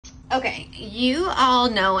Okay, you all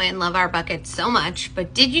know and love our buckets so much,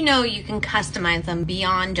 but did you know you can customize them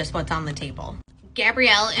beyond just what's on the table?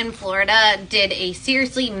 Gabrielle in Florida did a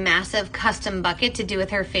seriously massive custom bucket to do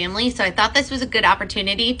with her family, so I thought this was a good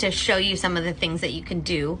opportunity to show you some of the things that you can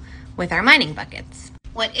do with our mining buckets.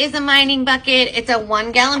 What is a mining bucket? It's a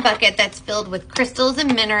 1-gallon bucket that's filled with crystals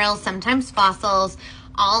and minerals, sometimes fossils,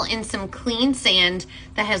 all in some clean sand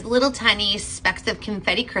that has little tiny specks of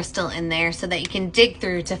confetti crystal in there so that you can dig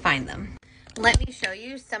through to find them. Let me show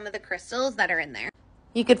you some of the crystals that are in there.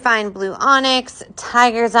 You could find blue onyx,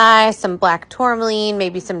 tiger's eye, some black tourmaline,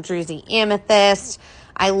 maybe some druzy amethyst.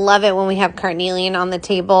 I love it when we have carnelian on the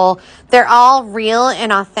table. They're all real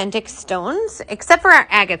and authentic stones, except for our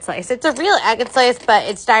agate slice. It's a real agate slice, but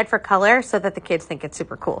it's dyed for color so that the kids think it's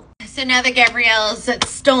super cool. So now that Gabrielle's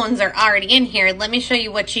stones are already in here, let me show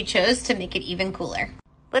you what she chose to make it even cooler.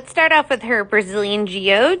 Let's start off with her Brazilian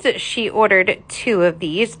geodes. She ordered 2 of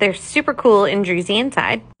these. They're super cool and druzy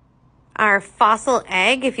inside. Our fossil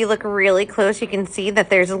egg, if you look really close, you can see that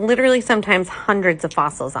there's literally sometimes hundreds of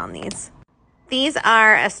fossils on these. These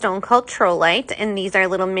are a stone called trolite, and these are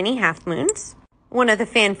little mini half moons. One of the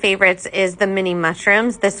fan favorites is the mini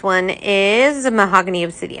mushrooms. This one is mahogany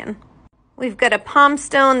obsidian. We've got a palm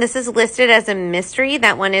stone. This is listed as a mystery.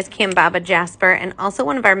 That one is Kambaba jasper, and also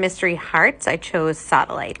one of our mystery hearts. I chose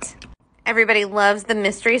sodalite. Everybody loves the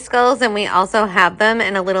mystery skulls, and we also have them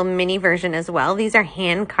in a little mini version as well. These are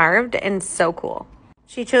hand carved and so cool.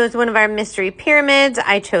 She chose one of our mystery pyramids.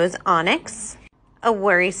 I chose onyx. A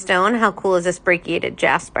worry stone. How cool is this brachiated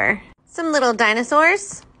jasper? Some little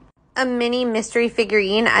dinosaurs. A mini mystery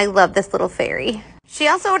figurine. I love this little fairy. She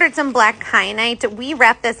also ordered some black kyanite. We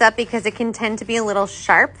wrap this up because it can tend to be a little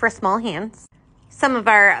sharp for small hands. Some of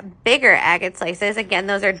our bigger agate slices. Again,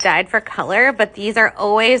 those are dyed for color, but these are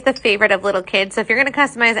always the favorite of little kids. So if you're going to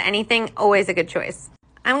customize anything, always a good choice.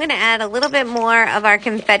 I'm going to add a little bit more of our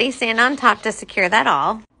confetti sand on top to secure that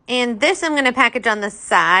all. And this I'm going to package on the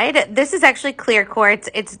side. This is actually clear quartz.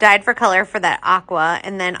 It's dyed for color for that aqua,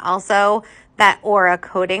 and then also that aura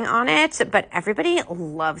coating on it, but everybody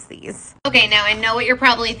loves these. Okay, now I know what you're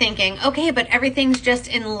probably thinking. Okay, but everything's just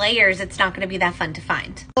in layers. It's not going to be that fun to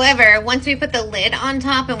find. However, once we put the lid on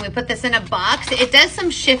top and we put this in a box, it does some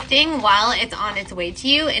shifting while it's on its way to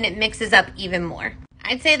you, and it mixes up even more.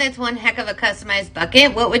 I'd say that's one heck of a customized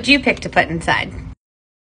bucket. What would you pick to put inside?